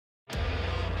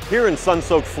Here in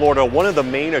sun-soaked Florida, one of the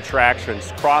main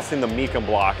attractions crossing the Mecum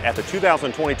block at the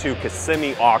 2022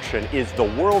 Kissimmee auction is the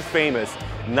world-famous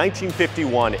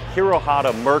 1951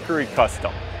 Hirohata Mercury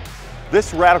Custom.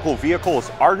 This radical vehicle is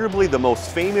arguably the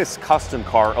most famous custom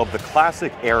car of the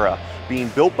classic era, being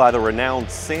built by the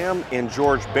renowned Sam and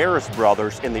George Barris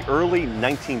brothers in the early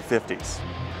 1950s.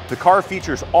 The car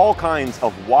features all kinds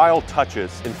of wild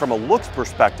touches, and from a looks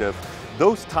perspective,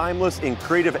 those timeless and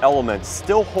creative elements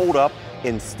still hold up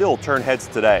and still turn heads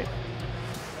today.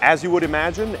 As you would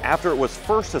imagine, after it was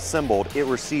first assembled, it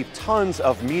received tons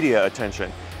of media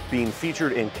attention, being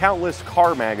featured in countless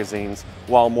car magazines,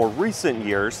 while in more recent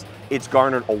years, it's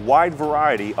garnered a wide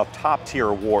variety of top-tier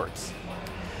awards.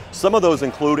 Some of those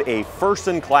include a first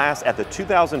in class at the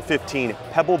 2015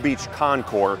 Pebble Beach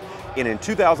Concours, and in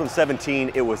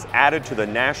 2017, it was added to the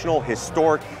National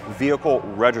Historic Vehicle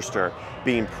Register,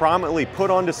 being prominently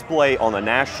put on display on the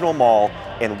National Mall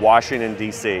in Washington,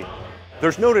 D.C.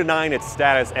 There's no denying its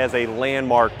status as a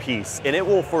landmark piece, and it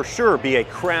will for sure be a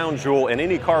crown jewel in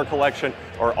any car collection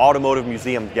or automotive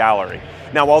museum gallery.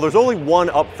 Now, while there's only one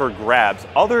up for grabs,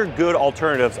 other good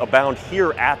alternatives abound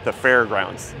here at the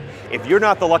fairgrounds. If you're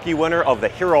not the lucky winner of the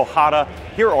Hirohata,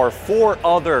 here are 4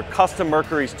 other custom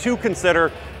Mercurys to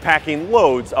consider, packing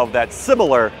loads of that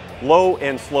similar low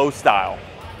and slow style.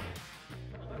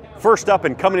 First up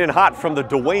and coming in hot from the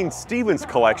Dwayne Stevens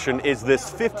collection is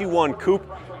this 51 coupe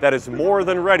that is more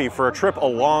than ready for a trip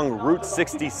along Route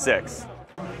 66.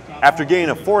 After getting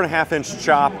a 4.5-inch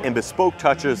chop and bespoke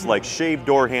touches like shaved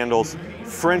door handles,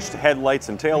 Frenched headlights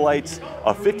and taillights,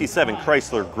 a 57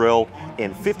 Chrysler grille,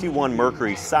 and 51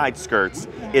 Mercury side skirts,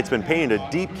 it's been painted a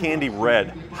deep candy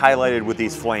red, highlighted with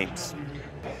these flames.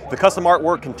 The custom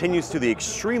artwork continues to the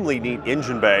extremely neat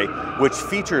engine bay, which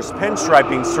features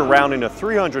pinstriping surrounding a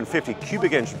 350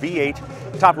 cubic inch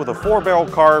V8 topped with a 4-barrel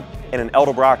carb and an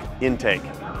Edelbrock intake.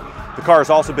 The car has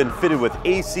also been fitted with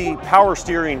AC, power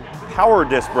steering, power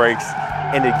disc brakes,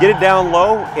 and to get it down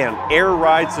low, an air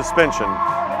ride suspension.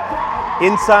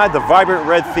 Inside, the vibrant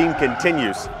red theme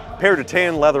continues, paired to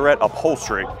tan leatherette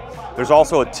upholstery. There's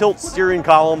also a tilt steering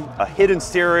column, a hidden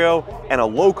stereo, and a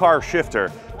low carb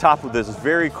shifter, topped with this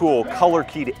very cool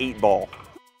color-keyed 8-ball.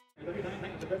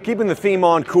 Keeping the theme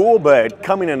on cool, but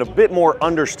coming in a bit more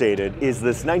understated, is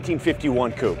this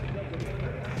 1951 coupe.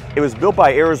 It was built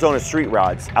by Arizona Street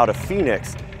Rods out of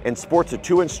Phoenix and sports a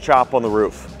 2-inch chop on the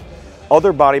roof.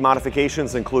 Other body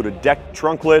modifications include a deck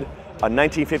trunk lid, a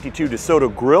 1952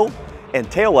 DeSoto grille, and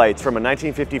taillights from a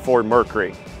 1954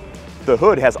 Mercury. The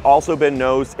hood has also been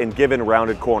nosed and given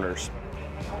rounded corners.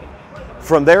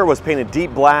 From there, it was painted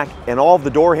deep black, and all of the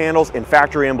door handles and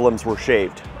factory emblems were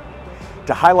shaved.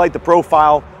 To highlight the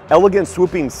profile, elegant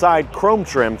swooping side chrome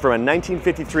trim from a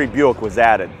 1953 Buick was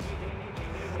added.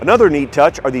 Another neat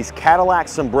touch are these Cadillac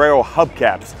sombrero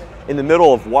hubcaps in the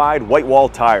middle of wide white wall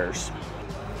tires.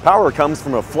 Power comes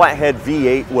from a flathead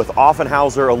V8 with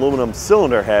Offenhauser aluminum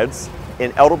cylinder heads,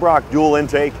 an Edelbrock dual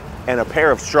intake, and a pair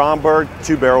of Stromberg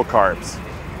 2-barrel carbs.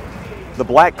 The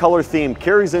black color theme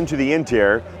carries into the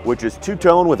interior, which is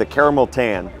two-tone with a caramel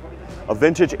tan. A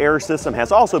vintage air system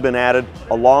has also been added,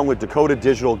 along with Dakota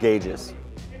digital gauges.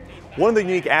 One of the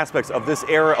unique aspects of this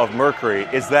era of Mercury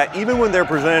is that even when they're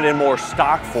presented in more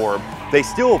stock form, they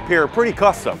still appear pretty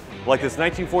custom, like this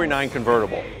 1949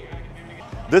 convertible.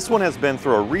 This one has been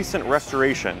through a recent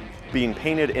restoration, being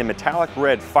painted in metallic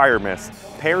red fire mist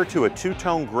paired to a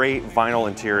 2-tone gray vinyl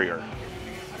interior.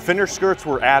 Fender skirts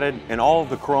were added, and all of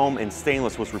the chrome and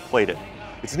stainless was replated.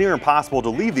 It's near impossible to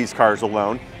leave these cars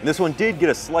alone, and this one did get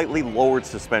a slightly lowered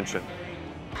suspension.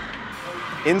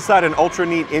 Inside an ultra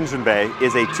neat engine bay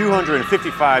is a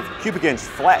 255 cubic inch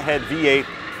flathead V8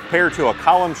 paired to a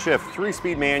column shift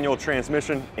 3-speed manual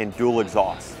transmission and dual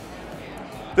exhaust.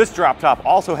 This drop top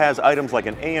also has items like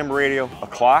an AM radio, a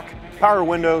clock, power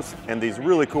windows, and these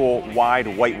really cool wide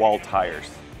white wall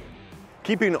tires.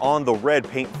 Keeping on the red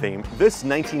paint theme, this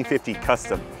 1950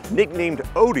 Custom, nicknamed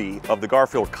Odie of the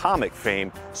Garfield comic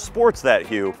fame, sports that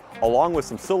hue, along with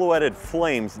some silhouetted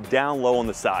flames down low on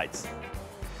the sides.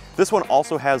 This one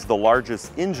also has the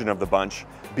largest engine of the bunch,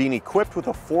 being equipped with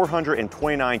a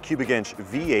 429 cubic inch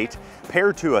V8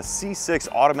 paired to a C6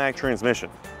 automatic transmission.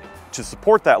 To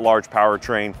support that large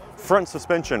powertrain, front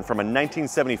suspension from a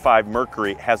 1975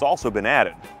 Mercury has also been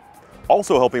added.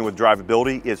 Also helping with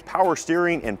drivability is power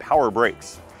steering and power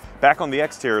brakes. Back on the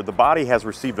exterior, the body has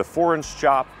received a 4-inch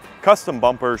chop, custom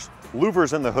bumpers,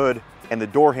 louvers in the hood, and the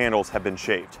door handles have been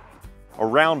shaved.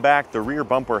 Around back, the rear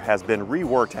bumper has been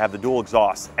reworked to have the dual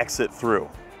exhaust exit through.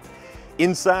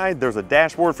 Inside, there's a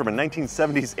dashboard from a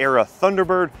 1970s era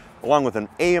Thunderbird, along with an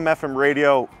AM/FM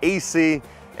radio, AC,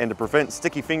 and to prevent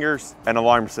sticky fingers, an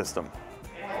alarm system.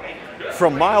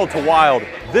 From mild to wild,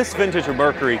 this vintage of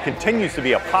Mercury continues to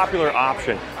be a popular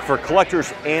option for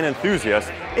collectors and enthusiasts,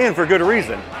 and for good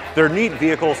reason. They're neat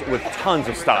vehicles with tons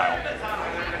of style.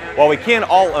 While we can't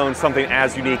all own something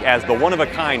as unique as the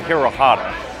one-of-a-kind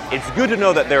Hirohata, it's good to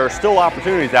know that there are still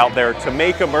opportunities out there to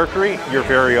make a Mercury your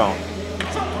very own.